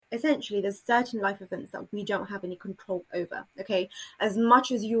essentially there's certain life events that we don't have any control over. Okay, as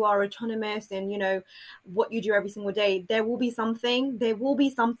much as you are autonomous and you know what you do every single day, there will be something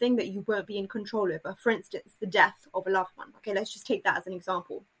that you won't be in control over. For instance, the death of a loved one. Okay, let's just take that as an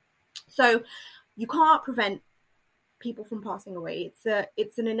example. So you can't prevent people from passing away.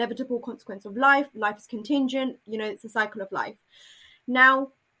 It's an inevitable consequence of life. Life is contingent, you know, it's a cycle of life.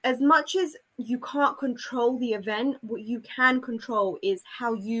 Now, as much as you can't control the event, what you can control is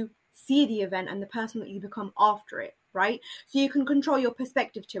how you see the event and the person that you become after it, right? So you can control your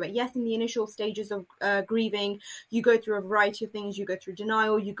perspective to it. Yes, in the initial stages of grieving, you go through a variety of things. You go through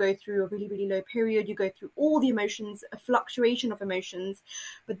denial, you go through a really, really low period, you go through all the emotions, a fluctuation of emotions.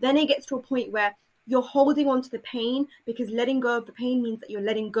 But then it gets to a point where you're holding on to the pain, because letting go of the pain means that you're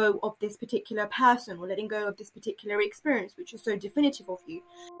letting go of this particular person or letting go of this particular experience, which is so definitive of you.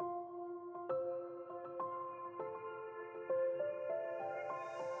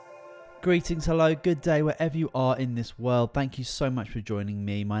 Greetings, hello, good day wherever you are in this world. Thank you so much for joining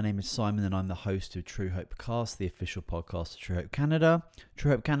me. My name is Simon and I'm the host of True Hope Cast, the official podcast of True Hope Canada.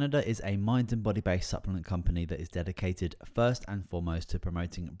 True Hope Canada is a mind and body based supplement company that is dedicated first and foremost to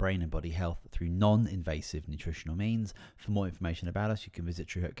promoting brain and body health through non-invasive nutritional means. For more information about us, you can visit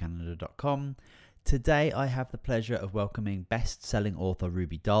truehopecanada.com. Today, I have the pleasure of welcoming best-selling author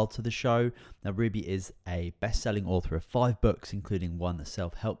Ruby Dahl to the show. Now, Ruby is a best-selling author of 5 books, including one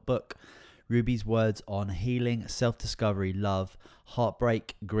self-help book. Ruby's words on healing, self-discovery, love,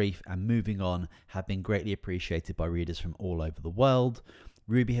 heartbreak, grief, and moving on have been greatly appreciated by readers from all over the world.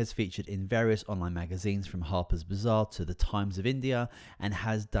 Ruby has featured in various online magazines from Harper's Bazaar to the Times of India and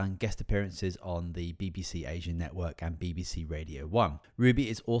has done guest appearances on the BBC Asian Network and BBC Radio 1. Ruby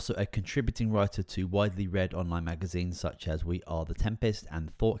is also a contributing writer to widely read online magazines such as We Are the Tempest and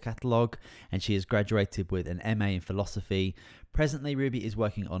the Thought Catalogue, and she has graduated with an MA in philosophy. Presently, Ruby is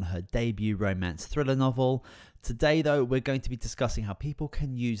working on her debut romance thriller novel. Today, though, we're going to be discussing how people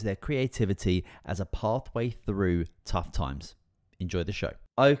can use their creativity as a pathway through tough times. Enjoy the show.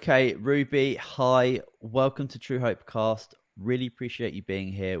 Okay, Ruby, hi. Welcome to True Hope Cast. Really appreciate you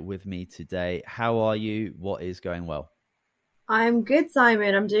being here with me today. How are you? What is going well? I'm good,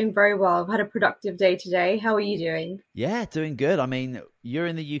 Simon. I'm doing very well. I've had a productive day today. How are you doing? Yeah, doing good. I mean, you're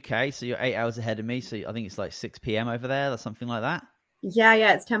in the UK, so you're 8 hours ahead of me. So I think it's like 6 p.m. over there or something like that. Yeah,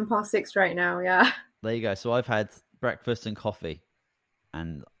 it's 6:10 right now. Yeah. There you go. So I've had breakfast and coffee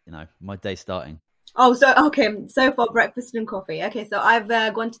and, my day's starting. Oh, so far breakfast and coffee. Okay, so I've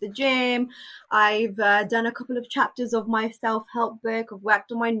gone to the gym. I've done a couple of chapters of my self-help book. I've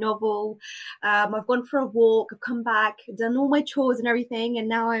worked on my novel. I've gone for a walk. I've come back, done all my chores and everything, and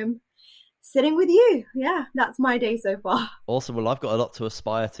now I'm sitting with you. Yeah, that's my day so far. Awesome. Well, I've got a lot to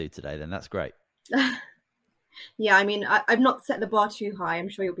aspire to today then. That's great. Yeah, I mean, I've not set the bar too high. I'm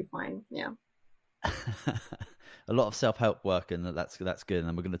sure you'll be fine. Yeah. A lot of self-help work, and that's good.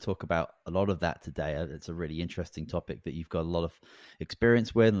 And we're going to talk about a lot of that today. It's a really interesting topic that you've got a lot of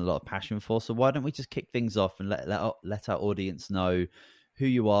experience with and a lot of passion for. So why don't we just kick things off and let our audience know who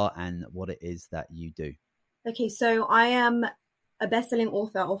you are and what it is that you do. Okay, so I am a best-selling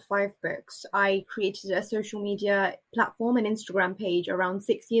author of 5 books. I created a social media platform, an Instagram page around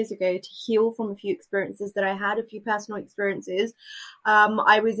 6 years ago to heal from a few experiences that I had, a few personal experiences.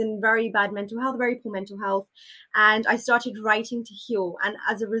 I was in very bad mental health, very poor mental health, and I started writing to heal. And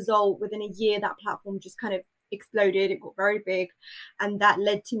as a result, within a year, that platform just kind of exploded. It got very big, and that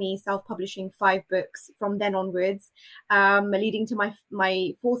led to me self-publishing 5 books from then onwards, leading to my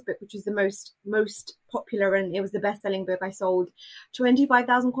 4th book, which is the most popular, and it was the best-selling book. I sold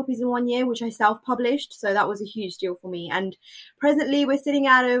 25,000 copies in 1 year, which I self-published, so that was a huge deal for me. And presently we're sitting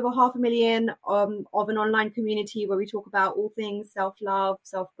at over 500,000 of an online community where we talk about all things self-love,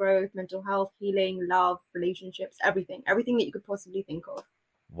 self-growth, mental health, healing, love, relationships, everything that you could possibly think of.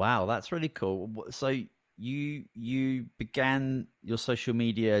 Wow, that's really cool. So you began your social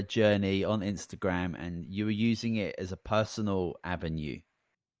media journey on Instagram and you were using it as a personal avenue.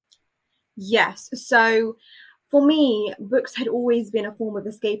 Yes. So for me, books had always been a form of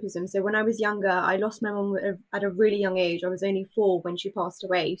escapism. So when I was younger, I lost my mum at a really young age. I was only 4 when she passed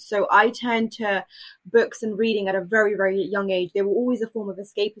away. So I turned to books and reading at a very, very young age. They were always a form of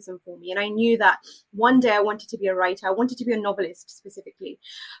escapism for me. And I knew that one day I wanted to be a writer. I wanted to be a novelist specifically.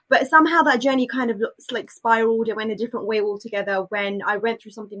 But somehow that journey kind of spiraled. It went a different way altogether when I went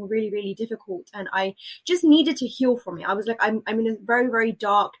through something really, really difficult. And I just needed to heal from it. I was like, I'm in a very, very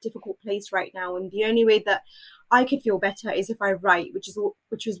dark, difficult place right now. And the only way that I could feel better is if I write, which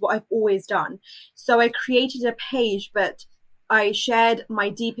is what I've always done. So I created a page, but I shared my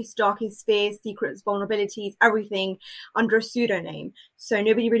deepest, darkest fears, secrets, vulnerabilities, everything under a pseudonym. So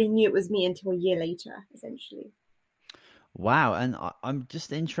nobody really knew it was me until a year later, essentially. Wow. And I'm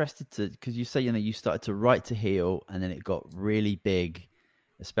just interested because you say, you started to write to heal and then it got really big,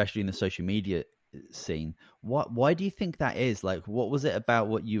 especially in the social media scene. Why do you think that is? Like, what was it about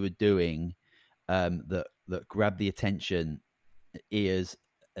what you were doing that grabbed the attention, ears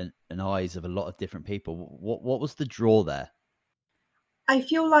and eyes of a lot of different people? What was the draw there? I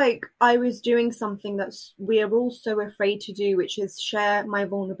feel like I was doing something that we're all so afraid to do, which is share my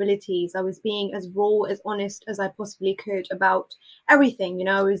vulnerabilities. I was being as raw, as honest as I possibly could about everything.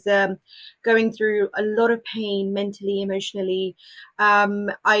 I was going through a lot of pain mentally, emotionally.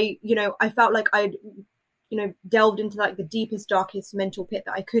 I felt like I'd delved into like the deepest, darkest mental pit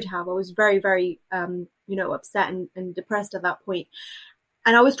that I could have. I was very, very, upset and depressed at that point.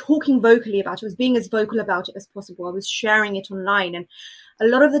 And I was talking vocally about it. I was being as vocal about it as possible. I was sharing it online. And a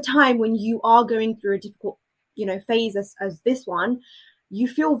lot of the time when you are going through a difficult, phase as this one, you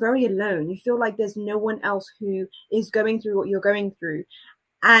feel very alone. You feel like there's no one else who is going through what you're going through.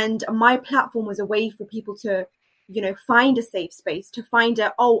 And my platform was a way for people to, find a safe space, to find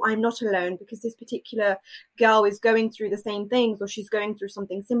out, oh, I'm not alone, because this particular girl is going through the same things, or she's going through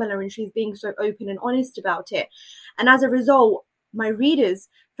something similar, and she's being so open and honest about it. And as a result, my readers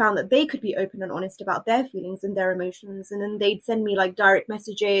found that they could be open and honest about their feelings and their emotions. And then they'd send me like direct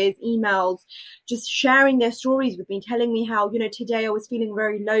messages, emails, just sharing their stories with me, telling me how, today I was feeling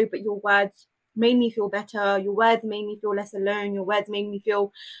very low, but your words made me feel better. Your words made me feel less alone. Your words made me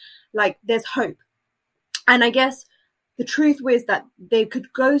feel like there's hope. And I guess the truth was that they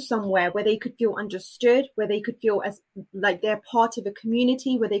could go somewhere where they could feel understood, where they could feel as like they're part of a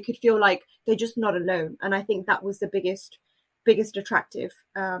community, where they could feel like they're just not alone. And I think that was the biggest attractive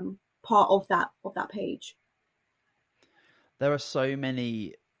part of that page. There are so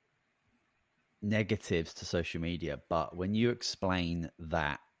many negatives to social media, but when you explain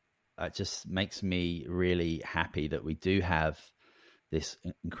that, it just makes me really happy that we do have this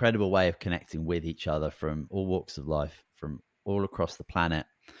incredible way of connecting with each other from all walks of life, from all across the planet,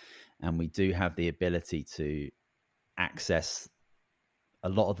 and we do have the ability to access a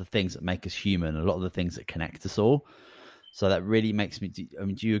lot of the things that make us human, a lot of the things that connect us all. So that really makes me, do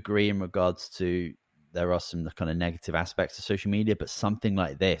you agree in regards to there are some kind of negative aspects of social media, but something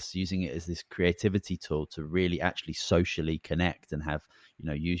like this, using it as this creativity tool to really actually socially connect and have,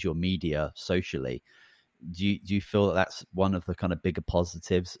 use your media socially. Do you feel that that's one of the kind of bigger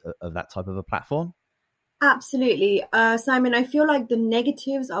positives of that type of a platform? Absolutely. Simon, I feel like the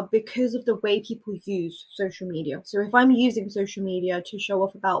negatives are because of the way people use social media. So if I'm using social media to show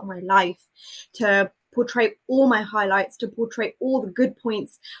off about my life, to portray all my highlights, to portray all the good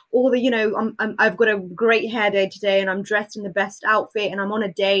points, all the, I've got a great hair day today and I'm dressed in the best outfit and I'm on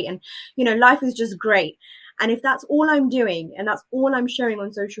a date and, life is just great. And if that's all I'm doing and that's all I'm showing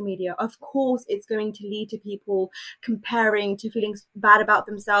on social media, of course, it's going to lead to people comparing, to feeling bad about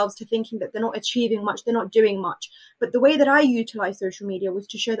themselves, to thinking that they're not achieving much, they're not doing much. But the way that I utilize social media was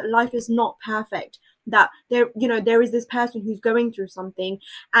to show that life is not perfect, that there is this person who's going through something.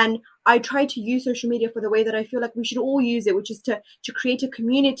 And I try to use social media for the way that I feel like we should all use it, which is to create a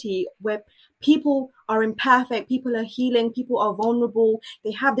community where people are imperfect, people are healing, people are vulnerable,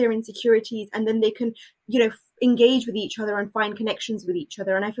 they have their insecurities, and then they can, engage with each other and find connections with each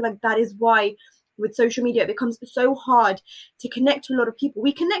other. And I feel like that is why with social media, it becomes so hard to connect to a lot of people.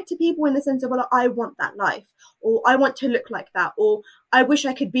 We connect to people in the sense of, well, I want that life, or I want to look like that, or I wish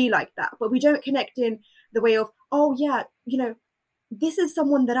I could be like that. But we don't connect in the way of, oh yeah, this is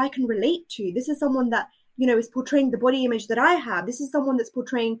someone that I can relate to. This is someone that, is portraying the body image that I have. This is someone that's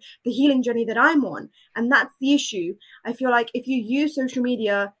portraying the healing journey that I'm on. And that's the issue. I feel like if you use social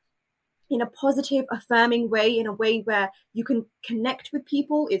media in a positive, affirming way, in a way where you can connect with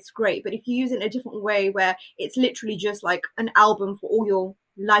people, it's great. But if you use it in a different way where it's literally just like an album for all your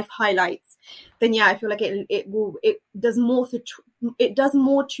life highlights, then yeah, I feel like it does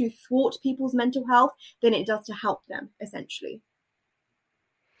more to thwart people's mental health than it does to help them, essentially.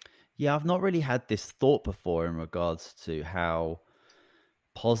 Yeah, I've not really had this thought before in regards to how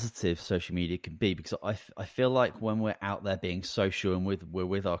positive social media can be, because I feel like when we're out there being social and we're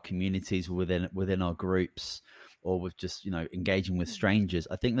with our communities, within our groups, or with just engaging with strangers,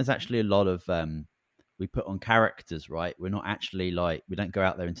 I think there's actually a lot of we put on characters, right? We're not actually we don't go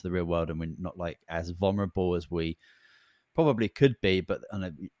out there into the real world, and we're not like as vulnerable as we probably could be. But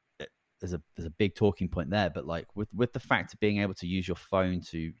there's a big talking point there, but like with the fact of being able to use your phone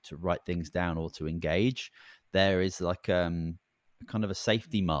to write things down or to engage, there is like kind of a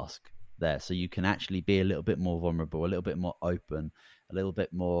safety mask there, so you can actually be a little bit more vulnerable, a little bit more open, a little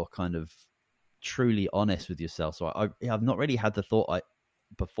bit more kind of truly honest with yourself. So I've not really had the thought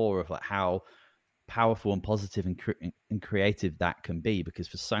before of like how powerful and positive and creative that can be, because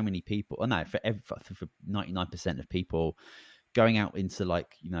for so many people, or no, for 99% of people, going out into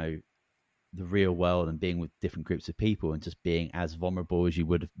like, you know, the real world and being with different groups of people and just being as vulnerable as you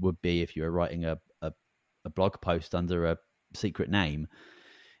would be if you were writing a blog post under a secret name,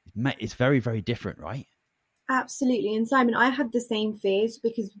 it's very, very different, right? Absolutely. And Simon, I had the same fears,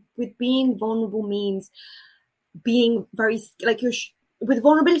 because with being vulnerable means being very, like, with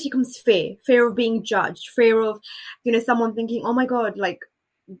vulnerability comes fear of being judged, fear of, you know, someone thinking, oh my God, like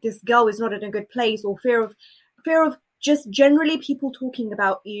this girl is not in a good place, or fear of just generally people talking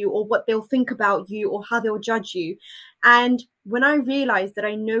about you, or what they'll think about you, or how they'll judge you. And when I realized that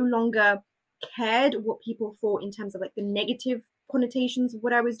I no longer cared what people thought in terms of like the negative connotations of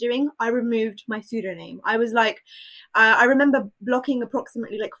what I was doing, I removed my pseudonym. I was like, I remember blocking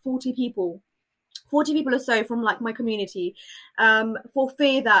approximately like 40 people or so from like my community, for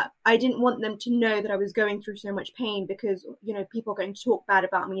fear that I didn't want them to know that I was going through so much pain, because, you know, people are going to talk bad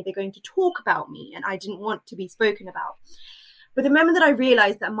about me, they're going to talk about me, and I didn't want to be spoken about. But the moment that I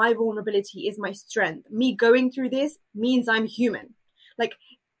realized that my vulnerability is my strength, me going through this means I'm human. Like,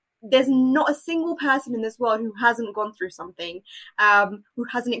 there's not a single person in this world who hasn't gone through something, who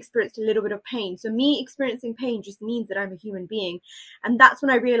hasn't experienced a little bit of pain. So me experiencing pain just means that I'm a human being. And that's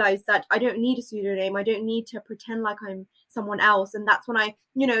when I realized that I don't need a pseudonym. I don't need to pretend like I'm someone else. And that's when I,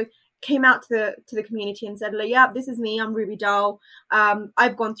 you know, came out to the community and said, like, yeah, this is me. I'm Ruby Dahl.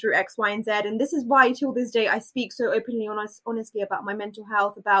 I've gone through X, Y, and Z. And this is why till this day, I speak so openly, honestly about my mental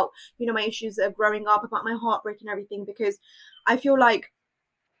health, about, you know, my issues of growing up, about my heartbreak and everything, because I feel like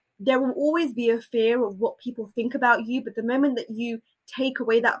there will always be a fear of what people think about you. But the moment that you take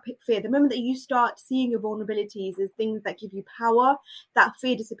away that fear, the moment that you start seeing your vulnerabilities as things that give you power, that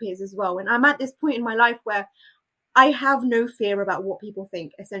fear disappears as well. And I'm at this point in my life where I have no fear about what people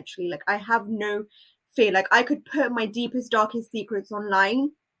think, essentially. Like, I have no fear. Like, I could put my deepest, darkest secrets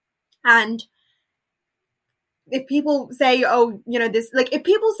online, and if people say, oh, you know, this, like, if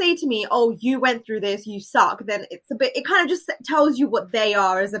people say to me, oh, you went through this, you suck, then it's a bit, it kind of just tells you what they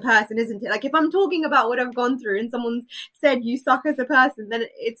are as a person, isn't it? Like, if I'm talking about what I've gone through and someone's said you suck as a person, then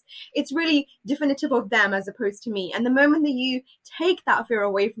it's really definitive of them as opposed to me. And the moment that you take that fear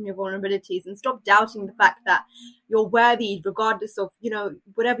away from your vulnerabilities and stop doubting the fact that you're worthy regardless of, you know,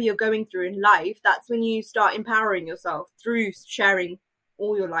 whatever you're going through in life, that's when you start empowering yourself through sharing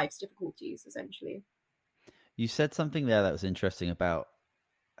all your life's difficulties, essentially. You said something there that was interesting about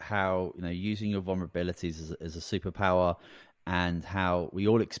how, you know, using your vulnerabilities as a superpower, and how we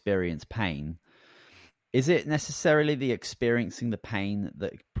all experience pain. Is it necessarily the experiencing the pain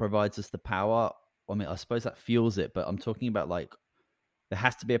that provides us the power? I mean, I suppose that fuels it, but I'm talking about, like, there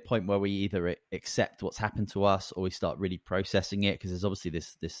has to be a point where we either accept what's happened to us, or we start really processing it, because there's obviously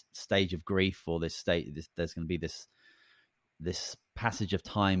this stage of grief, or there's going to be this passage of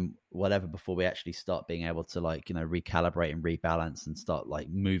time, whatever, before we actually start being able to, like, you know, recalibrate and rebalance and start, like,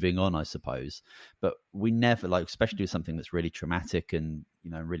 moving on, I suppose. But we never, like, especially with something that's really traumatic and,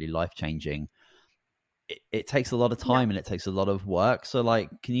 you know, really life-changing, it takes a lot of time, and it takes a lot of work. So, like,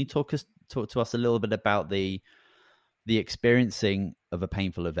 can you talk to us a little bit about the experiencing of a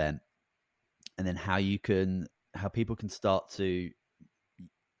painful event, and then how people can start to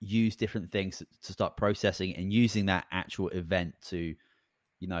use different things to start processing and using that actual event to,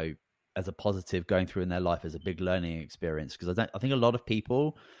 you know, as a positive going through in their life as a big learning experience? Because I think a lot of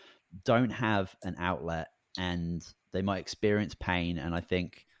people don't have an outlet, and they might experience pain, and I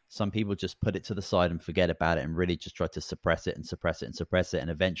think some people just put it to the side and forget about it, and really just try to suppress it, and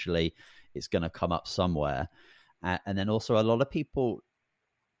eventually it's going to come up somewhere. And then also a lot of people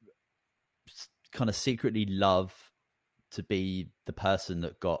kind of secretly love to be the person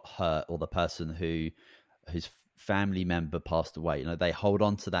that got hurt, or the person whose family member passed away. You know, they hold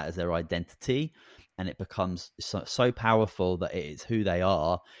on to that as their identity, and it becomes so powerful that it is who they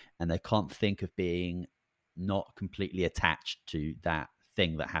are, and they can't think of being not completely attached to that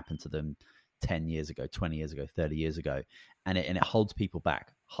thing that happened to them 10 years ago, 20 years ago, 30 years ago. And it holds people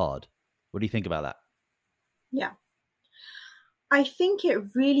back hard. What do you think about that? Yeah. I think it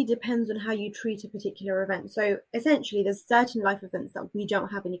really depends on how you treat a particular event. So essentially, there's certain life events that we don't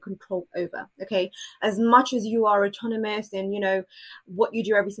have any control over, okay? As much as you are autonomous and, you know, what you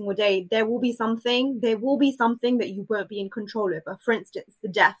do every single day, there will be something that you won't be in control over. For instance, the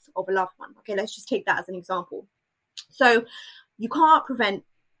death of a loved one. Okay, let's just take that as an example. So you can't prevent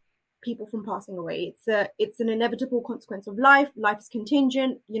people from passing away. It's an inevitable consequence of life. Life is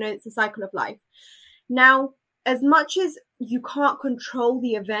contingent, it's a cycle of life. Now, as much as you can't control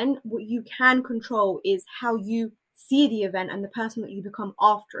the event, what you can control is how you see the event and the person that you become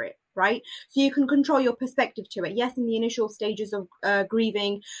after it, right? So you can control your perspective to it. Yes, in the initial stages of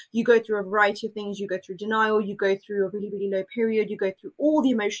grieving, you go through a variety of things. You go through denial, you go through a really, really low period, you go through all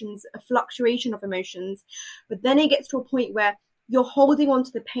the emotions, a fluctuation of emotions. But then it gets to a point where you're holding on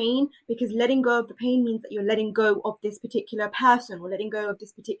to the pain, because letting go of the pain means that you're letting go of this particular person or letting go of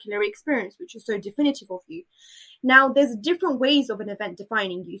this particular experience, which is so definitive of you. Now, there's different ways of an event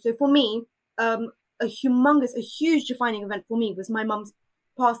defining you. So for me, a huge defining event for me was my mum's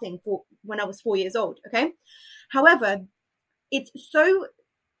passing when I was 4 years old. Okay. However, it's so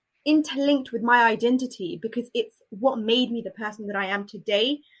interlinked with my identity because it's what made me the person that I am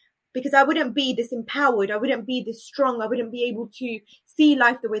today. Because I wouldn't be this empowered, I wouldn't be this strong, I wouldn't be able to see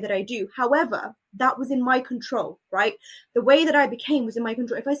life the way that I do. However, that was in my control, right? The way that I became was in my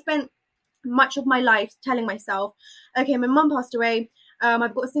control. If I spent much of my life telling myself, okay, my mum passed away,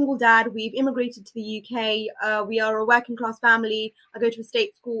 I've got a single dad, we've immigrated to the UK, we are a working class family, I go to a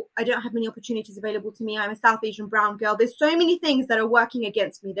state school, I don't have many opportunities available to me, I'm a South Asian brown girl. There's so many things that are working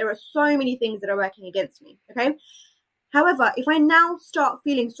against me. There are so many things that are working against me, okay? However, if I now start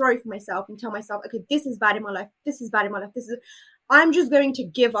feeling sorry for myself and tell myself, okay, this is bad in my life, this is bad in my life, I'm just going to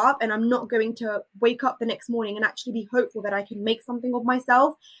give up and I'm not going to wake up the next morning and actually be hopeful that I can make something of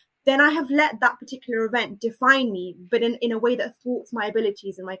myself, then I have let that particular event define me, but in a way that thwarts my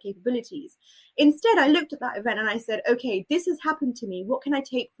abilities and my capabilities. Instead, I looked at that event and I said, okay, this has happened to me. What can I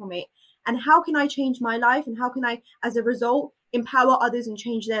take from it? And how can I change my life? And how can I, as a result, empower others and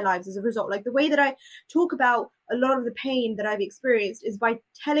change their lives as a result? Like the way that I talk about a lot of the pain that I've experienced is by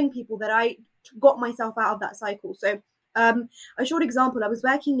telling people that I got myself out of that cycle. So a short example, I was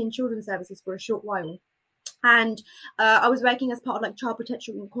working in children's services for a short while. And I was working as part of like child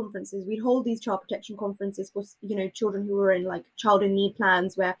protection conferences. We'd hold these child protection conferences for, children who were in like child in need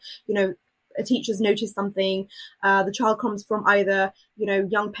plans where, a teacher's noticed something, the child comes from either,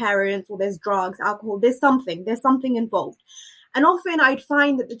 young parents, or there's drugs, alcohol, there's something involved. And often I'd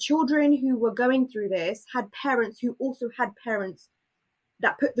find that the children who were going through this had parents who also had parents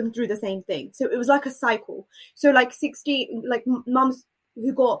that put them through the same thing. So it was like a cycle. So like mums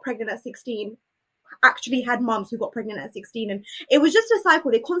who got pregnant at 16 actually had mums who got pregnant at 16, and it was just a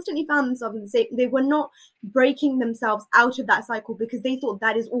cycle. They constantly found themselves in the same. They were not breaking themselves out of that cycle because they thought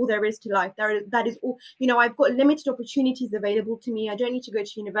that is all there is to life. That is all, I've got limited opportunities available to me. I don't need to go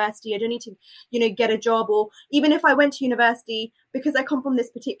to university. I don't need to, get a job, or even if I went to university, because I come from this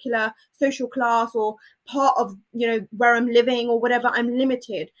particular social class or part of, where I'm living or whatever, I'm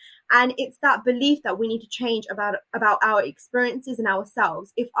limited. And it's that belief that we need to change about our experiences and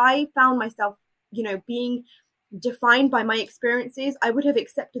ourselves. If I found myself being defined by my experiences, I would have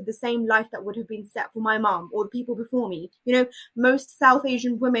accepted the same life that would have been set for my mom or the people before me. Most South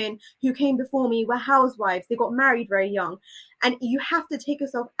Asian women who came before me were housewives. They got married very young. And you have to take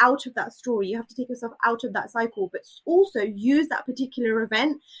yourself out of that story. You have to take yourself out of that cycle, but also use that particular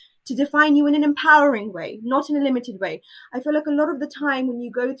event to define you in an empowering way, not in a limited way. I feel like a lot of the time when you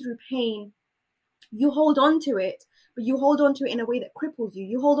go through pain, you hold on to it, but you hold on to it in a way that cripples you.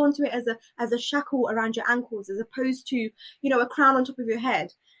 You hold on to it as a shackle around your ankles, as opposed to, a crown on top of your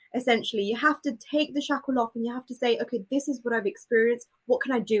head. Essentially, you have to take the shackle off and you have to say, okay, this is what I've experienced. What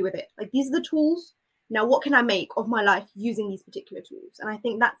can I do with it? Like, these are the tools. Now, what can I make of my life using these particular tools? And I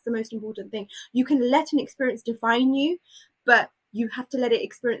think that's the most important thing. You can let an experience define you, but you have to let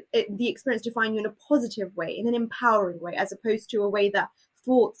the experience define you in a positive way, in an empowering way, as opposed to a way that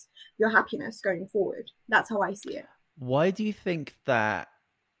thwarts your happiness going forward. That's how I see it. Why do you think that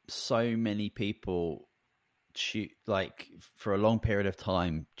so many people for a long period of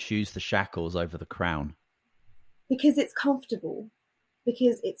time choose the shackles over the crown? Because it's comfortable,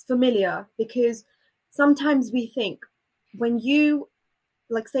 because it's familiar, because sometimes we think when you,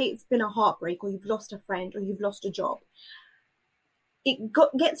 say it's been a heartbreak, or you've lost a friend, or you've lost a job, it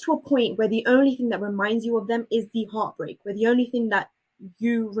gets to a point where the only thing that reminds you of them is the heartbreak, where the only thing that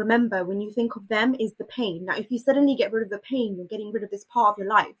you remember when you think of them is the pain. Now, if you suddenly get rid of the pain, you're getting rid of this part of your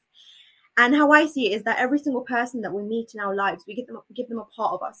life. And how I see it is that every single person that we meet in our lives, we give them a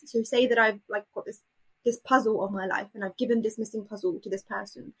part of us. So say that I've got this puzzle of my life, and I've given this missing puzzle to this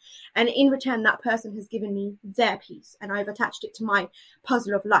person, and in return that person has given me their piece, and I've attached it to my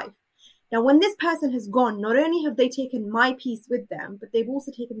puzzle of life. Now, when this person has gone, not only have they taken my piece with them, but they've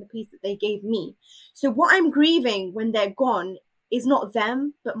also taken the piece that they gave me. So what I'm grieving when they're gone is not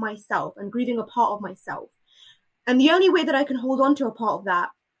them, but myself. I'm grieving a part of myself. And the only way that I can hold on to a part of that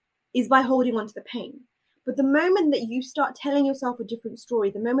is by holding on to the pain. But the moment that you start telling yourself a different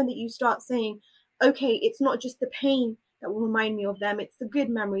story, the moment that you start saying, okay, it's not just the pain that will remind me of them, it's the good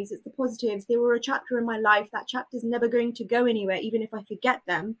memories, it's the positives, they were a chapter in my life, that chapter's never going to go anywhere, even if I forget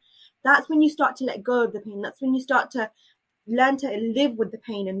them. That's when you start to let go of the pain. That's when you start to learn to live with the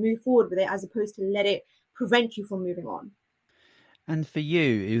pain and move forward with it, as opposed to let it prevent you from moving on. And for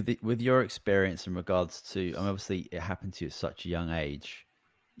you, with your experience in regards to, I mean, obviously it happened to you at such a young age.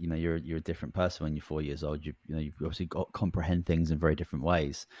 You know, you're a different person when you're 4 years old. You know, you've obviously got comprehend things in very different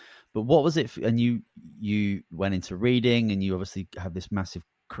ways. But what was it? And you went into reading, and you obviously have this massive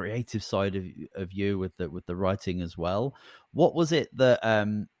creative side of you with the writing as well. What was it that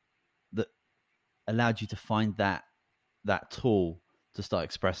that allowed you to find that tool to start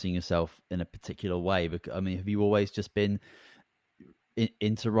expressing yourself in a particular way? Because, I mean, have you always just been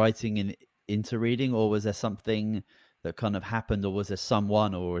into writing and into reading, or was there something that kind of happened, or was there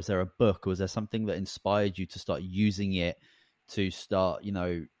someone, or was there a book, or was there something that inspired you to start using it to start, you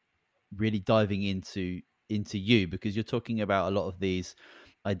know, really diving into you? Because you're talking about a lot of these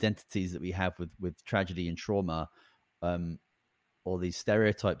identities that we have with tragedy and trauma, or these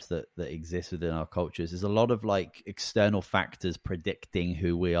stereotypes that exist within our cultures. There's a lot of like external factors predicting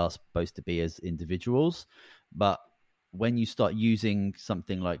who we are supposed to be as individuals. But when you start using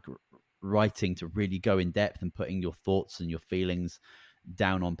something like writing to really go in depth and putting your thoughts and your feelings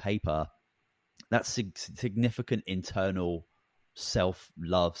down on paper, that's significant internal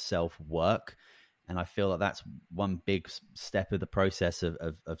self-love, self-work. And I feel that that's one big step of the process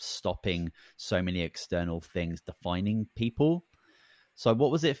of stopping so many external things defining people. So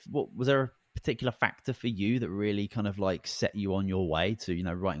what was it? Was there a particular factor for you that really kind of like set you on your way to, you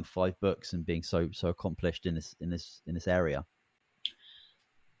know, writing 5 books and being so accomplished in this area?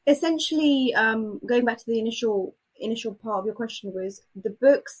 Essentially, going back to the initial part of your question, was the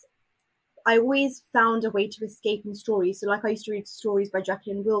books. I always found a way to escape in stories. So like I used to read stories by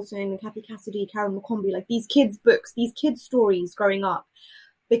Jacqueline Wilson, Kathy Cassidy, Karen McCombie, like these kids' books, these kids' stories growing up,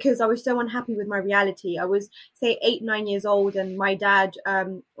 because I was so unhappy with my reality. I was, say, 8, 9 years old, and my dad,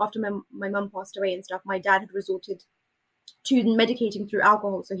 after my mum passed away and stuff, my dad had resorted to medicating through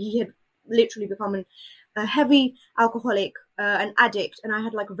alcohol. So he had literally become a heavy alcoholic, an addict, and I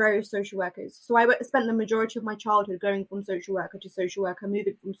had like various social workers. So I spent the majority of my childhood going from social worker to social worker,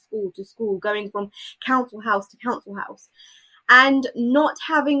 moving from school to school, going from council house to council house, and not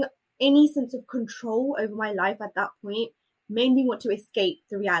having any sense of control over my life at that point made me want to escape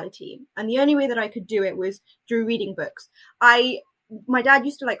the reality. And the only way that I could do it was through reading books. My dad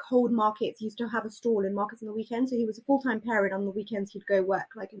used to like hold markets. He used to have a stall in markets on the weekends. So he was a full-time parent. On the weekends, he'd go work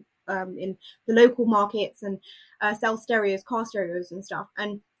like in the local markets and sell stereos, car stereos and stuff.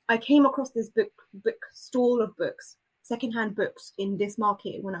 And I came across this book stall of books, secondhand books in this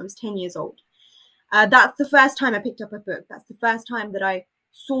market when I was 10 years old. That's the first time I picked up a book. That's the first time that I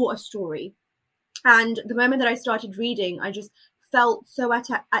saw a story. And the moment that I started reading, I just felt so at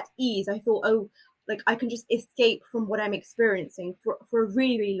ease. I thought, oh, like I can just escape from what I'm experiencing for a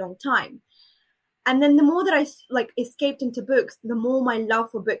really, really long time. And then the more that I like escaped into books, the more my love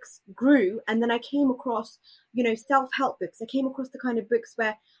for books grew. And then I came across, you know, self-help books. I came across the kind of books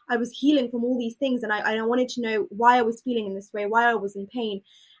where I was healing from all these things. And I wanted to know why I was feeling in this way, why I was in pain.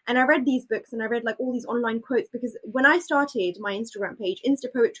 And I read these books and I read like all these online quotes, because when I started my Instagram page, Insta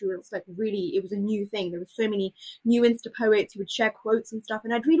poetry was like really, it was a new thing. There were so many new Insta poets who would share quotes and stuff.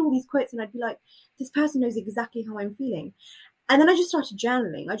 And I'd read all these quotes and I'd be like, this person knows exactly how I'm feeling. And then I just started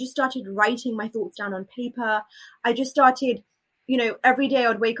journaling. I just started writing my thoughts down on paper. I just started, you know, every day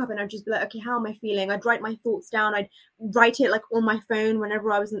I'd wake up and I'd just be like, okay, how am I feeling? I'd write my thoughts down. I'd write it like on my phone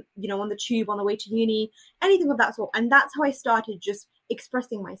whenever I was, you know, on the tube on the way to uni, anything of that sort. And that's how I started just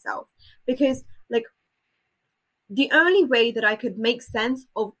expressing myself, because like the only way that I could make sense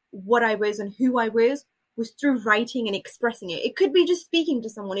of what I was and who I was through writing and expressing it. It could be just speaking to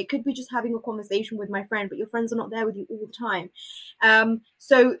someone. It could be just having a conversation with my friend, but your friends are not there with you all the time.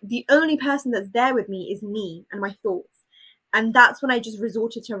 So the only person that's there with me is me and my thoughts. And that's when I just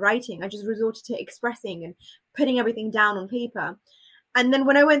resorted to writing. I just resorted to expressing and putting everything down on paper. And then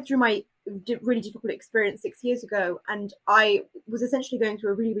when I went through my really difficult experience 6 years ago, and I was essentially going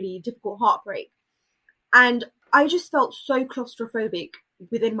through a really, really difficult heartbreak, and I just felt so claustrophobic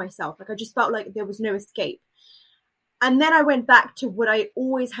within myself. Like I just felt like there was no escape. And then I went back to what I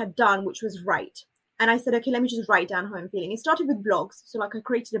always had done, which was write. And I said, okay, let me just write down how I'm feeling. It started with blogs. So like I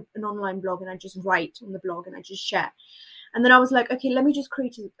created an online blog and I just write on the blog and I just share. And then I was like, okay, let me just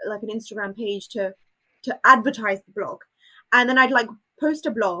create like an Instagram page to advertise the blog. And then I'd like post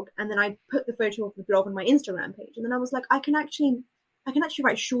a blog and then I'd put the photo of the blog on my Instagram page. And then I was like, I can actually I can actually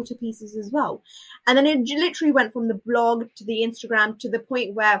write shorter pieces as well. And then it literally went from the blog to the Instagram to the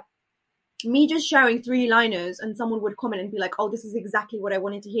point where me just sharing 3-liners and someone would comment and be like, oh, this is exactly what I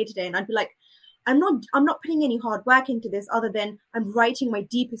wanted to hear today. And I'd be like, I'm not putting any hard work into this other than I'm writing my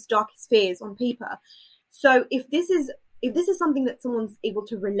deepest, darkest fears on paper. So if this is something that someone's able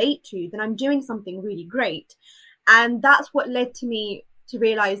to relate to, then I'm doing something really great. And that's what led to me to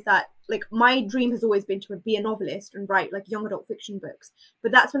realize that, like, my dream has always been to be a novelist and write like young adult fiction books.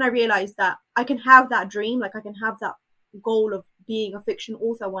 But that's when I realized that I can have that dream, like I can have that goal of being a fiction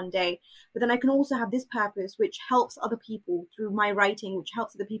author one day, but then I can also have this purpose which helps other people through my writing, which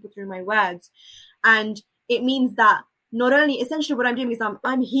helps other people through my words. And it means that not only, essentially what I'm doing is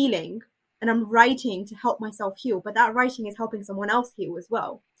I'm healing and I'm writing to help myself heal, but that writing is helping someone else heal as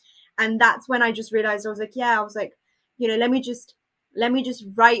well. And that's when I just realized, I was like, let me just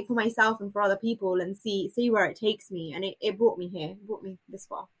write for myself and for other people and see where it takes me. And it brought me here, it brought me this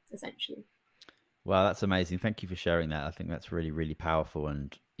far, essentially. Wow, that's amazing. Thank you for sharing that. I think that's really, really powerful.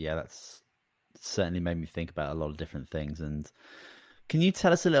 And yeah, that's certainly made me think about a lot of different things. And can you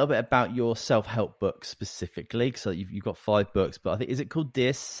tell us a little bit about your self-help book specifically? So you've got 5 books, but I think, is it called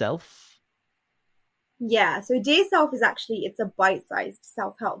Dear Self? Yeah, so Dear Self is actually, it's a bite-sized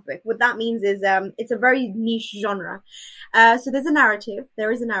self-help book. What that means is it's a very niche genre. So there is a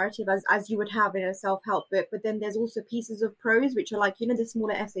narrative as you would have in a self-help book, but then there's also pieces of prose, which are like, the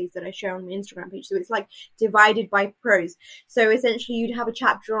smaller essays that I share on my Instagram page. So it's like divided by prose. So essentially you'd have a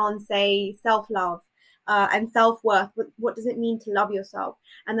chapter on, say, self-love. And self-worth. What does it mean to love yourself?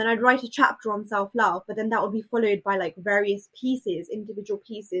 And then I'd write a chapter on self-love, but then that would be followed by like various pieces, individual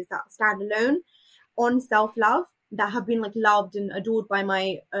pieces that stand alone on self-love that have been like loved and adored by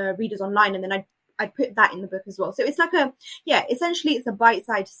my readers online. And then I'd put that in the book as well. So it's like essentially it's a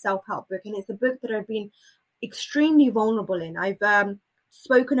bite-sized self-help book. And it's a book that I've been extremely vulnerable in. I've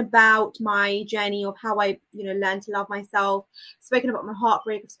spoken about my journey of how I, learned to love myself, spoken about my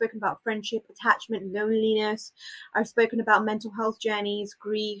heartbreak, I've spoken about friendship, attachment, loneliness. I've spoken about mental health journeys,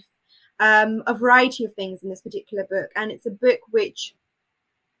 grief, a variety of things in this particular book. And it's a book which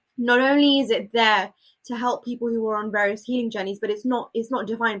not only is it there to help people who are on various healing journeys, but it's not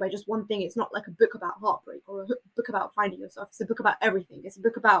defined by just one thing. It's not like a book about heartbreak or a book about finding yourself. It's a book about everything. It's a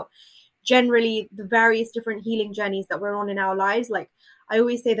book about generally the various different healing journeys that we're on in our lives. Like I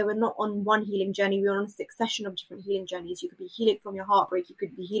always say that we're not on one healing journey, we're on a succession of different healing journeys. You could be healing from your heartbreak, you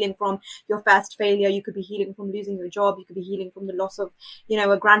could be healing from your first failure, you could be healing from losing your job, you could be healing from the loss of,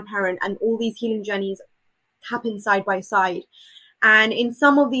 a grandparent, and all these healing journeys happen side by side. And in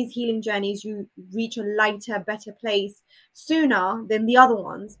some of these healing journeys, you reach a lighter, better place sooner than the other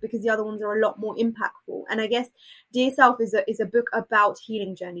ones, because the other ones are a lot more impactful. And I guess Dear Self is a book about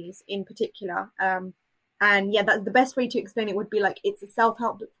healing journeys in particular. And yeah, that's the best way to explain it would be like, it's a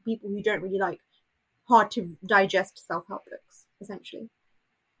self-help book for people who don't really like hard to digest self-help books, essentially.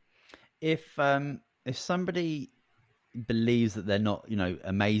 If somebody believes that they're not,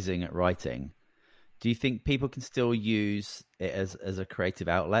 amazing at writing, do you think people can still use it as a creative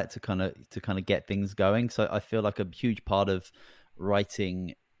outlet to kind of get things going? So I feel like a huge part of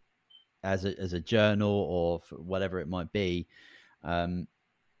writing as a journal or whatever it might be,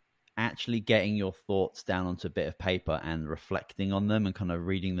 actually getting your thoughts down onto a bit of paper and reflecting on them and kind of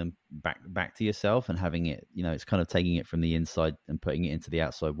reading them back to yourself and having it, it's kind of taking it from the inside and putting it into the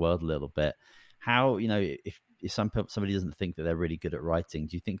outside world a little bit. How, if somebody doesn't think that they're really good at writing,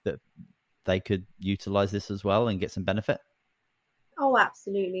 do you think that they could utilize this as well and get some benefit? Oh,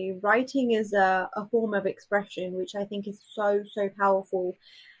 absolutely. Writing is a form of expression, which I think is so, so powerful.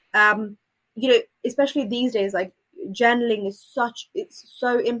 Especially these days, like journaling is it's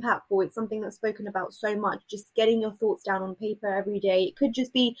so impactful. It's something that's spoken about so much, just getting your thoughts down on paper every day. It could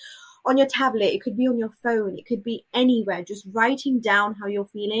just be on your tablet, it could be on your phone, it could be anywhere, just writing down how you're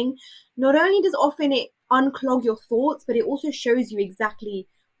feeling. Not only does often it unclog your thoughts, but it also shows you exactly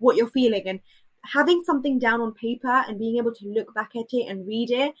what you're feeling. And having something down on paper and being able to look back at it and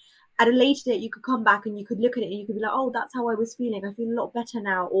read it at a later date, you could come back and you could look at it and you could be like, oh, that's how I was feeling, I feel a lot better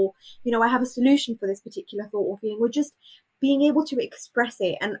now, or I have a solution for this particular thought or feeling, or just being able to express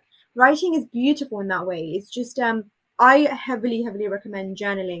it. And writing is beautiful in that way. It's just I heavily recommend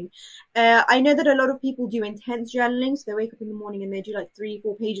journaling. I know that a lot of people do intense journaling, so they wake up in the morning and they do like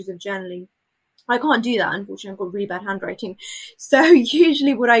 3-4 pages of journaling. I can't do that, unfortunately. I've got really bad handwriting. So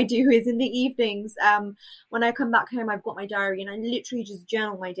usually what I do is in the evenings, when I come back home, I've got my diary and I literally just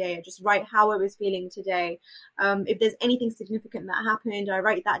journal my day. I just write how I was feeling today. If there's anything significant that happened, I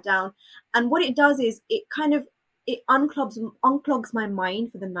write that down. And what it does is it kind of it unclogs my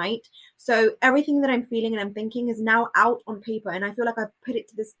mind for the night. So everything that I'm feeling and I'm thinking is now out on paper, and I feel like I've put it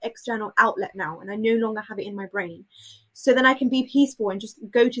to this external outlet now, and I no longer have it in my brain. So then I can be peaceful and just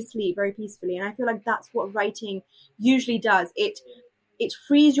go to sleep very peacefully. And I feel like that's what writing usually does. It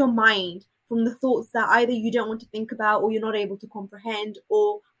frees your mind from the thoughts that either you don't want to think about, or you're not able to comprehend,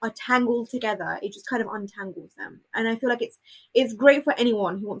 or are tangled together. It just kind of untangles them. And I feel like it's great for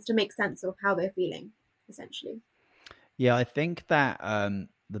anyone who wants to make sense of how they're feeling, essentially. Yeah, I think that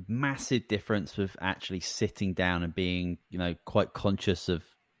the massive difference with actually sitting down and being, quite conscious of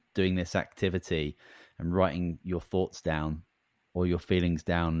doing this activity and writing your thoughts down or your feelings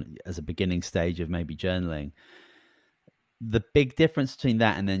down as a beginning stage of maybe journaling. The big difference between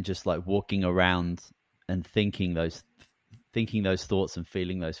that and then just like walking around and thinking those thoughts and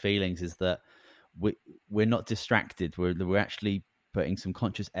feeling those feelings is that we're not distracted. We're actually putting some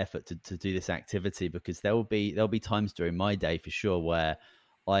conscious effort to do this activity, because there'll be times during my day for sure where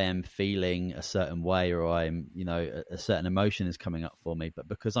I am feeling a certain way, or I'm, a certain emotion is coming up for me, but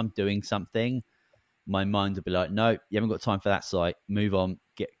because I'm doing something, my mind will be like, no, you haven't got time for that site, move on,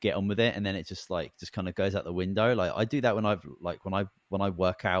 get on with it. And then it just kind of goes out the window. Like I do that when I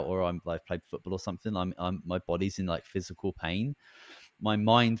work out, or I'm like played football or something, I'm my body's in like physical pain. My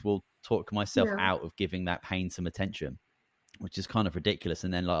mind will talk myself out of giving that pain some attention, which is kind of ridiculous.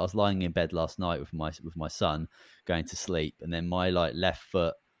 And then like I was lying in bed last night with my son going to sleep, and then my like left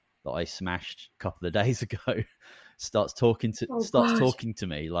foot that I smashed a couple of days ago starts talking to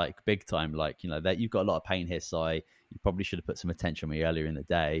me like big time, like, that you've got a lot of pain here, Si. You probably should have put some attention on me earlier in the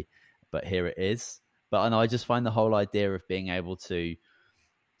day, but here it is. But and I just find the whole idea of being able to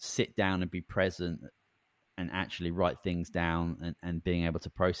sit down and be present and actually write things down and being able to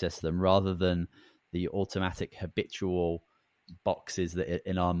process them, rather than the automatic habitual boxes that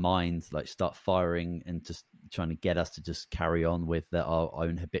in our minds like start firing and just trying to get us to just carry on with our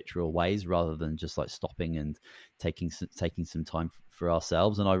own habitual ways, rather than just like stopping and taking some time for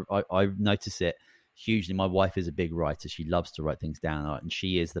ourselves. And I notice it hugely. My wife is a big writer. She loves to write things down, and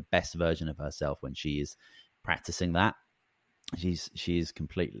she is the best version of herself when she is practicing that.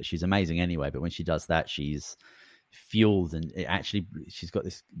 She's amazing anyway, but when she does that, she's fueled, and she's got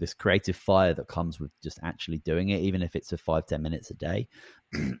this creative fire that comes with just actually doing it, even if it's 5-10 minutes a day,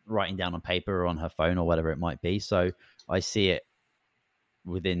 writing down on paper or on her phone or whatever it might be. So I see it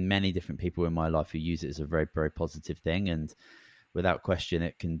within many different people in my life who use it as a very, very positive thing, and without question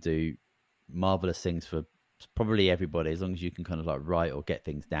it can do marvelous things for probably everybody. As long as you can kind of like write or get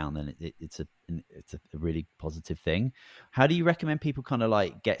things down, then it's a really positive thing. How do you recommend people kind of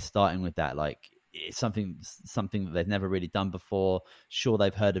like get starting with that? Like, it's something that they've never really done before. Sure,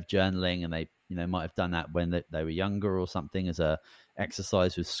 they've heard of journaling, and they might have done that when they were younger or something as a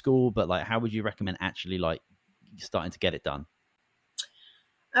exercise with school, but like, how would you recommend actually like starting to get it done?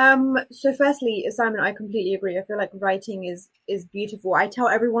 So firstly, Simon, I completely agree. I feel like writing is beautiful. I tell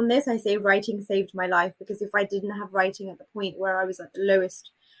everyone this. I say writing saved my life, because if I didn't have writing at the point where I was at the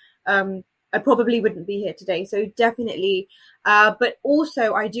lowest, I probably wouldn't be here today. So definitely, but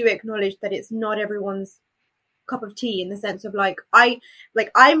also I do acknowledge that it's not everyone's cup of tea, in the sense of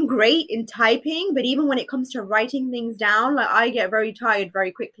I'm great in typing, but even when it comes to writing things down, like I get very tired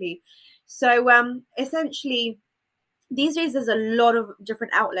very quickly. So essentially, these days there's a lot of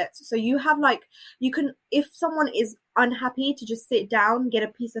different outlets. So you have you can, if someone is unhappy to just sit down, get a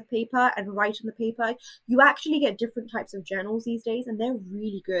piece of paper and write on the paper, you actually get different types of journals these days, and they're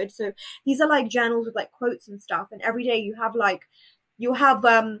really good. So these are like journals with like quotes and stuff, and every day you have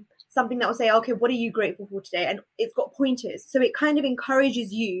something that will say, okay, what are you grateful for today? And it's got pointers. So it kind of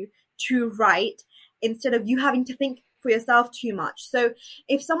encourages you to write instead of you having to think for yourself too much. So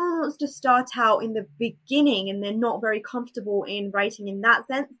if someone wants to start out in the beginning and they're not very comfortable in writing in that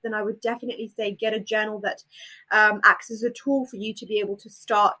sense, then I would definitely say get a journal that acts as a tool for you to be able to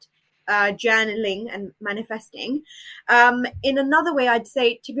start journaling and manifesting. In another way, I'd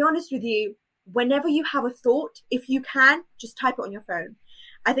say, to be honest with you, whenever you have a thought, if you can, just type it on your phone.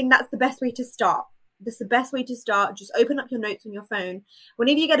 I think that's the best way to start. That's the best way to start. Just open up your notes on your phone.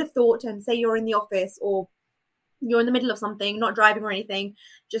 Whenever you get a thought, and say you're in the office or you're in the middle of something, not driving or anything,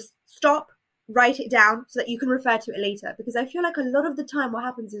 just stop, write it down so that you can refer to it later. Because I feel like a lot of the time what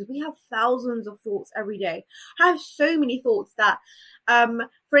happens is we have thousands of thoughts every day. I have so many thoughts that,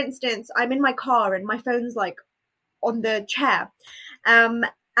 for instance, I'm in my car and my phone's like on the chair.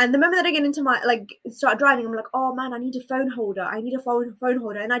 And the moment that I get into start driving, I'm like, oh man, I need a phone holder. I need a phone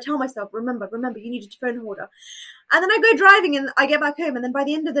holder. And I tell myself, remember, you need a phone holder. And then I go driving and I get back home. And then by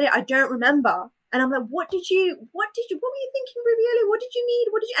the end of the day, I don't remember And I'm like, what were you thinking, Ravioli? What did you need?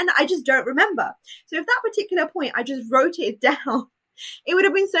 And I just don't remember. So if that particular point, I just wrote it down, it would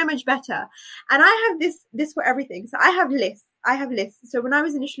have been so much better. And I have this for everything. So I have lists. So when I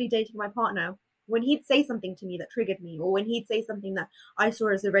was initially dating my partner, when he'd say something to me that triggered me, or when he'd say something that I saw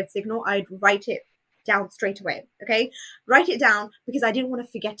as a red signal, I'd write it down straight away. Okay. Write it down because I didn't want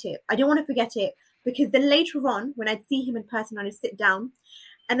to forget it. Because then later on, when I'd see him in person, I'd sit down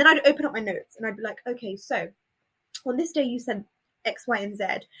and then I'd open up my notes and I'd be like, okay, so on this day you said X, Y, and Z.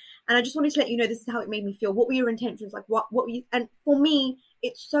 And I just wanted to let you know this is how it made me feel. What were your intentions? Like what were you? And for me,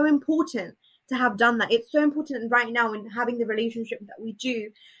 it's so important to have done that. It's so important right now in having the relationship that we do.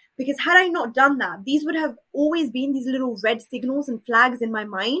 Because had I not done that, these would have always been these little red signals and flags in my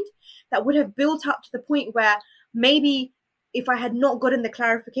mind that would have built up to the point where maybe if I had not gotten the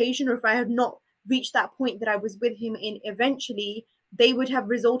clarification, or if I had not reached that point that I was with him in eventually, they would have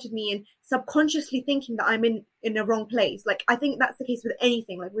resulted me in subconsciously thinking that I'm in the wrong place. Like, I think that's the case with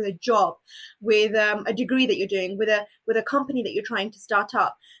anything, like with a job, with a degree that you're doing, with a company that you're trying to start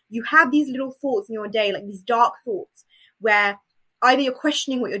up. You have these little thoughts in your day, like these dark thoughts, where either you're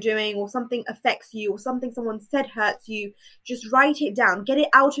questioning what you're doing, or something affects you, or something someone said hurts you. Just write it down, get it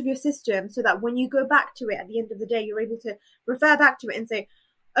out of your system, so that when you go back to it at the end of the day, you're able to refer back to it and say,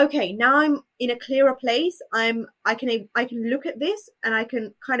 okay, now I'm in a clearer place. I can look at this and I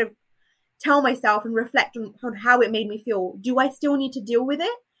can kind of tell myself and reflect on how it made me feel. Do I still need to deal with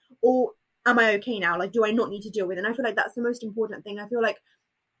it, or am I okay now? Like, do I not need to deal with it? And I feel like that's the most important thing. I feel like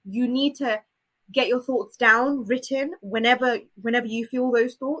you need to get your thoughts down, written, whenever you feel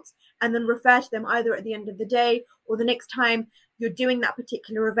those thoughts, and then refer to them either at the end of the day, or the next time you're doing that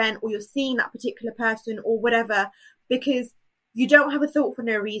particular event, or you're seeing that particular person, or whatever, because you don't have a thought for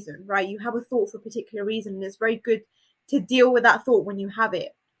no reason, right? You have a thought for a particular reason, and it's very good to deal with that thought when you have it.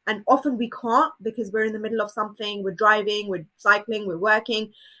 And often we can't, because we're in the middle of something, we're driving, we're cycling, we're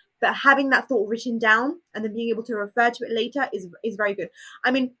working. But having that thought written down and then being able to refer to it later is very good.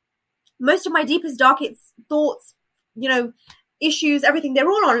 I mean, most of my deepest, darkest thoughts, issues, everything, they're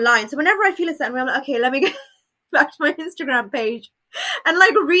all online. So whenever I feel a certain way, I'm like, okay, let me go back to my Instagram page and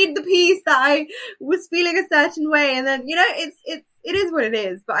like read the piece that I was feeling a certain way. And then, it is what it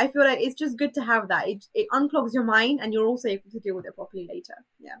is. But I feel like it's just good to have that. It unclogs your mind, and you're also able to deal with it properly later.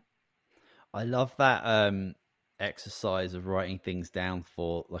 Yeah. I love that exercise of writing things down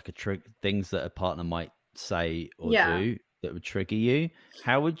for like things that a partner might say or do that would trigger you.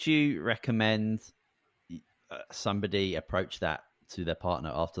 How would you recommend somebody approach that to their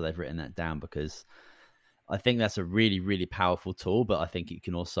partner after they've written that down? Because I think that's a really, really powerful tool, but I think it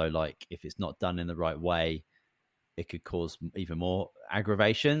can also, like, if it's not done in the right way, it could cause even more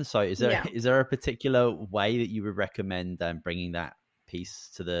aggravation. So is there a particular way that you would recommend bringing that piece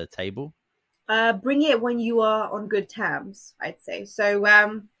to the table? Bring it when you are on good terms, I'd say. So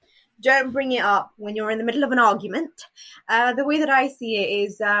don't bring it up when you're in the middle of an argument. The way that I see it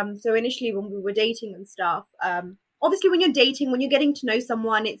is, so initially when we were dating and stuff, obviously when you're dating, when you're getting to know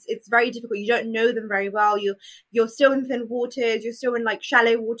someone, it's very difficult. You don't know them very well. You're still in thin waters. You're still in like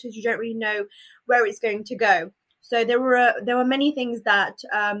shallow waters. You don't really know where it's going to go. So there were many things that,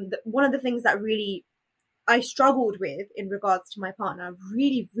 one of the things that really I struggled with in regards to my partner, I've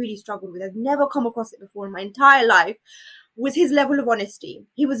really, really struggled with, I've never come across it before in my entire life, was his level of honesty.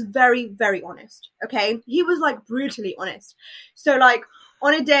 He was very, very honest. Okay. He was like brutally honest. So like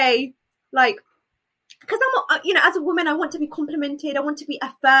on a day, like, because I'm, as a woman, I want to be complimented. I want to be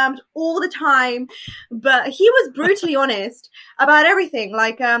affirmed all the time. But he was brutally honest about everything.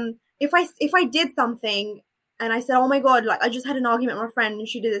 Like, if I did something and I said, oh my God, like I just had an argument with my friend and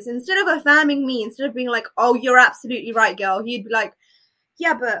she did this, instead of affirming me, instead of being like, oh, you're absolutely right, girl, he'd be like,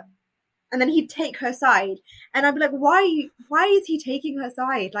 yeah, but, and then he'd take her side. And I'd be like, why is he taking her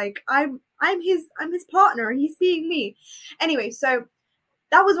side? Like, I'm his partner. He's seeing me. Anyway, so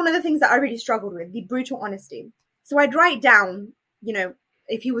that was one of the things that I really struggled with, the brutal honesty. So I'd write down,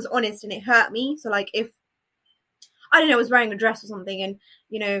 if he was honest and it hurt me. So like if, I don't know, I was wearing a dress or something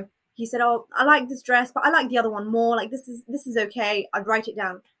and, he said, oh, I like this dress, but I like the other one more. Like, this is okay. I'd write it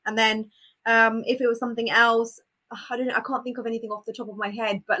down. And then if it was something else, I don't know, I can't think of anything off the top of my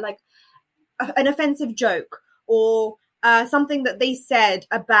head, but like an offensive joke or something that they said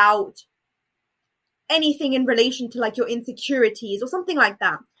about anything in relation to like your insecurities or something like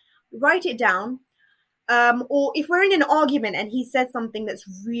that. Write it down. Or if we're in an argument and he said something that's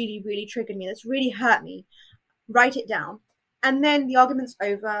really, really triggered me, that's really hurt me, write it down. And then the argument's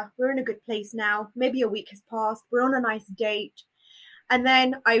over. We're in a good place now. Maybe a week has passed. We're on a nice date. And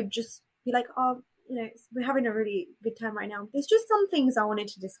then I just be like, oh, we're having a really good time right now. There's just some things I wanted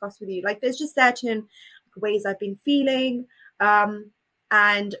to discuss with you. Like, there's just certain ways I've been feeling.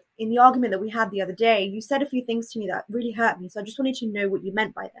 And in the argument that we had the other day, you said a few things to me that really hurt me. So I just wanted to know what you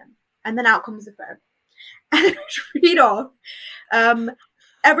meant by them. And then out comes the phone. And I read off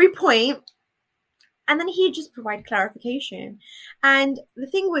every point. And then he'd just provide clarification. And the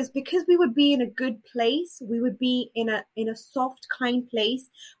thing was, because we would be in a good place, we would be in a soft, kind place.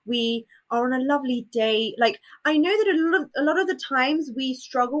 We are on a lovely day. Like, I know that a lot of the times we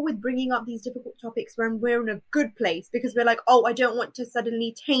struggle with bringing up these difficult topics when we're in a good place, because we're like, oh, I don't want to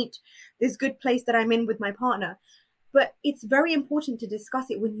suddenly taint this good place that I'm in with my partner. But it's very important to discuss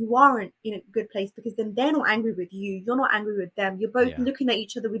it when you are in a good place, because then they're not angry with you. You're not angry with them. You're both looking at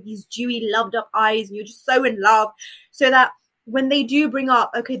each other with these dewy, loved up eyes, and you're just so in love, so that when they do bring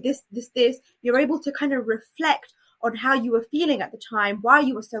up, okay, this, you're able to kind of reflect on how you were feeling at the time, why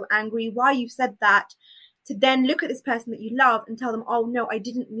you were so angry, why you said that, to then look at this person that you love and tell them, oh, no, I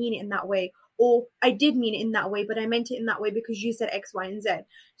didn't mean it in that way. Or I did mean it in that way, but I meant it in that way because you said X, Y, and Z.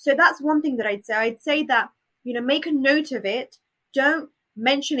 So that's one thing that I'd say. I'd say that, make a note of it. Don't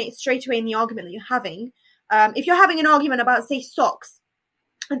mention it straight away in the argument that you're having. If you're having an argument about, say, socks,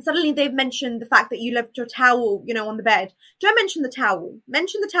 and suddenly they've mentioned the fact that you left your towel, on the bed, don't mention the towel.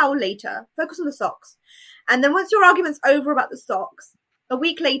 Mention the towel later. Focus on the socks. And then once your argument's over about the socks, a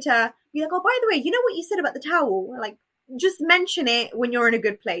week later, be like, oh, by the way, you know what you said about the towel? Like, just mention it when you're in a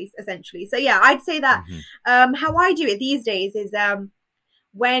good place, essentially. So, yeah, I'd say that how I do it these days is...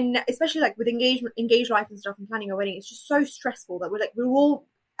 when, especially like with engaged life and stuff and planning a wedding, it's just so stressful that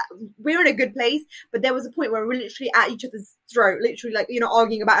we're in a good place, but there was a point where we're literally at each other's throat, literally like,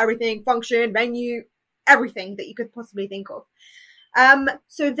 arguing about everything, function, venue, everything that you could possibly think of.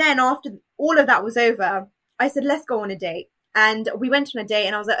 So then after all of that was over, I said, let's go on a date. And we went on a date,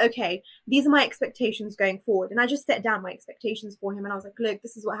 and I was like, okay, these are my expectations going forward. And I just set down my expectations for him. And I was like, look,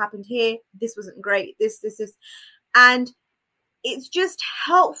 this is what happened here. This wasn't great. This. And it's just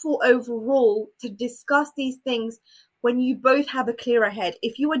helpful overall to discuss these things when you both have a clearer head.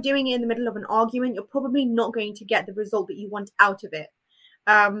 If you are doing it in the middle of an argument, you're probably not going to get the result that you want out of it.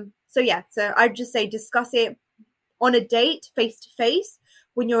 So I'd just say discuss it on a date, face to face,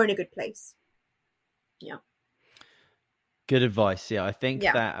 when you're in a good place. Yeah. Good advice. Yeah, I think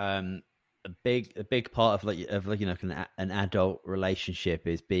that a big part of an adult relationship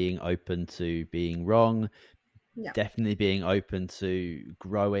is being open to being wrong. Yeah. Definitely being open to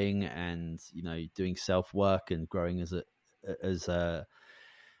growing and doing self-work and growing as a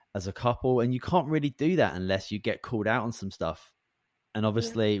couple. And you can't really do that unless you get called out on some stuff. And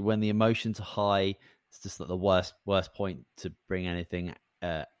obviously when the emotions are high, it's just like the worst point to bring anything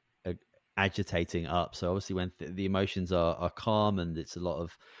agitating up. So obviously when the emotions are calm and it's a lot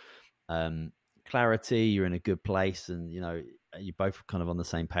of clarity, you're in a good place, and you're both kind of on the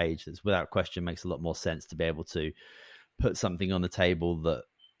same page. It's without question makes a lot more sense to be able to put something on the table that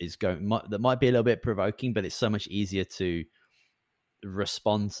is that might be a little bit provoking, but it's so much easier to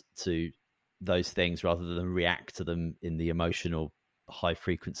respond to those things rather than react to them in the emotional, high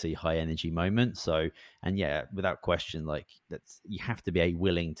frequency, high energy moment. So, and yeah, without question, like you have to be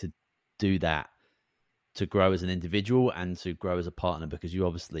willing to do that to grow as an individual and to grow as a partner, because you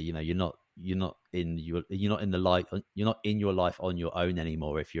obviously, you're not in your life on your own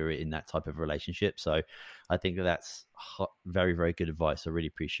anymore if you're in that type of relationship. So I think that's very, very good advice. I really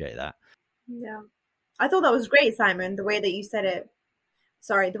appreciate that. Yeah, I thought that was great, Simon. The way that you said it,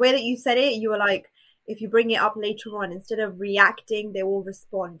 you were like, if you bring it up later on, instead of reacting, they will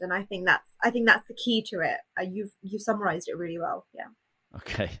respond. And I think that's the key to it. You've summarized it really well. Yeah.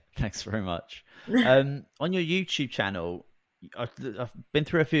 Okay, thanks very much. On your YouTube channel, I've been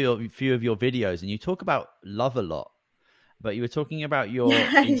through a few of your videos, and you talk about love a lot, but you were talking about your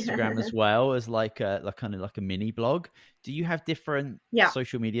Instagram as well as like kind of like a mini blog. Do you have different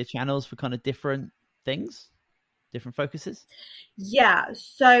social media channels for kind of different things, different focuses? Yeah.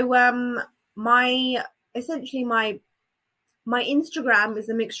 So my Instagram is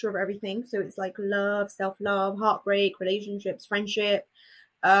a mixture of everything. So it's like love, self-love, heartbreak, relationships, friendship,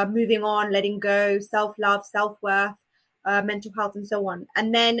 moving on, letting go, self-love, self-worth, mental health, and so on.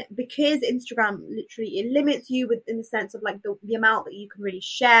 And then because Instagram literally, it limits you in the sense of like the amount that you can really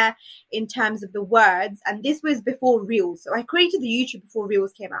share in terms of the words. And this was before Reels. So I created the YouTube before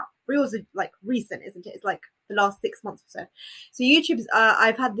Reels came out. Reels are like recent, isn't it? It's like the last 6 months or so. So YouTube's,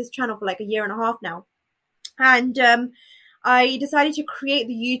 I've had this channel for like a year and a half now. And I decided to create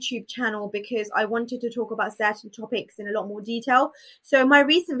the YouTube channel because I wanted to talk about certain topics in a lot more detail. So my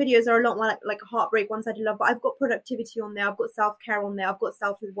recent videos are a lot more like heartbreak, one-sided love, but I've got productivity on there, I've got self-care on there, I've got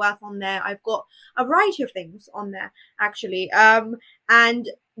self-worth on there, I've got a variety of things on there actually. And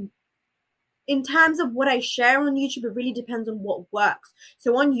in terms of what I share on YouTube, it really depends on what works.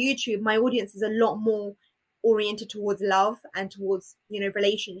 So on YouTube, my audience is a lot more oriented towards love and towards,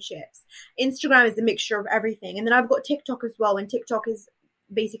 relationships. Instagram is a mixture of everything. And then I've got TikTok as well. And TikTok is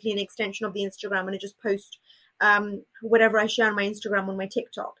basically an extension of the Instagram. And I just post whatever I share on my Instagram on my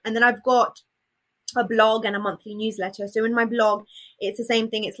TikTok. And then I've got a blog and a monthly newsletter. So in my blog, it's the same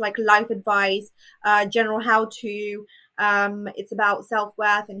thing. It's like life advice, general how to, it's about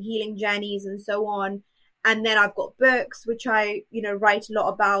self-worth and healing journeys and so on. And then I've got books, which I, write a lot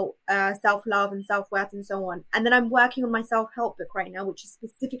about self-love and self-worth and so on. And then I'm working on my self-help book right now, which is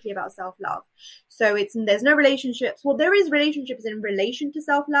specifically about self-love. So there's no relationships. Well, there is relationships in relation to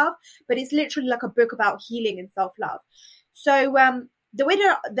self-love, but it's literally like a book about healing and self-love. So the way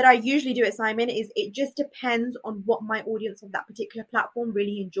that I usually do it, Simon, is it just depends on what my audience of that particular platform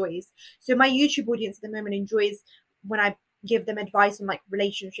really enjoys. So my YouTube audience at the moment enjoys when I give them advice on like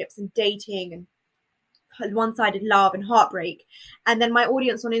relationships and dating and one-sided love and heartbreak. And then my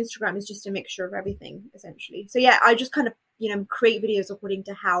audience on Instagram is just a mixture of everything, essentially. So yeah, I just kind of, create videos according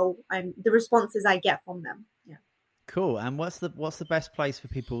to how the responses I get from them. Yeah. Cool. And what's the best place for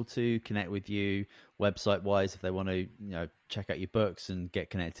people to connect with you website wise if they want to, check out your books and get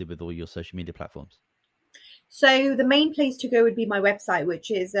connected with all your social media platforms? So the main place to go would be my website,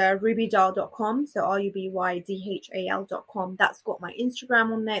 which is rubydahl.com. So rubydahl.com. That's got my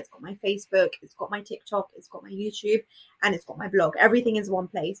Instagram on there. It's got my Facebook. It's got my TikTok. It's got my YouTube, and it's got my blog. Everything is one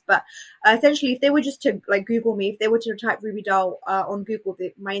place. But essentially, if they were just to like Google me, if they were to type Ruby Dahl on Google,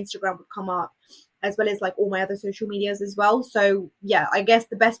 my Instagram would come up, as well as like all my other social medias as well. So yeah, I guess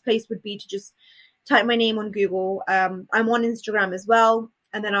the best place would be to just type my name on Google. I'm on Instagram as well.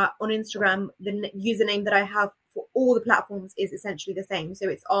 And then on Instagram, the username that I have for all the platforms is essentially the same. So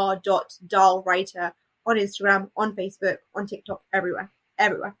it's r.dahlwriter on Instagram, on Facebook, on TikTok, everywhere.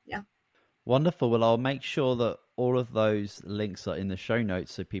 Yeah. Wonderful. Well, I'll make sure that all of those links are in the show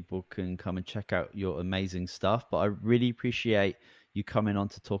notes so people can come and check out your amazing stuff. But I really appreciate you coming on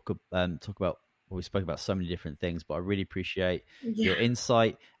to talk about, well, we spoke about so many different things, but I really appreciate your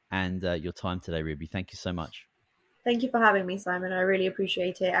insight and your time today, Ruby. Thank you so much. Thank you for having me, Simon. I really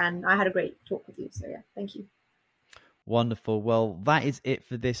appreciate it. And I had a great talk with you. So yeah, thank you. Wonderful. Well, that is it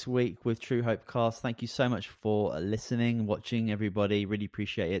for this week with True Hope Cast. Thank you so much for listening, watching, everybody. Really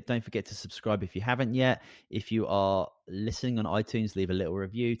appreciate it. Don't forget to subscribe if you haven't yet. If you are listening on iTunes, leave a little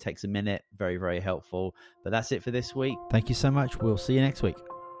review. Takes a minute. Very, very helpful. But that's it for this week. Thank you so much. We'll see you next week.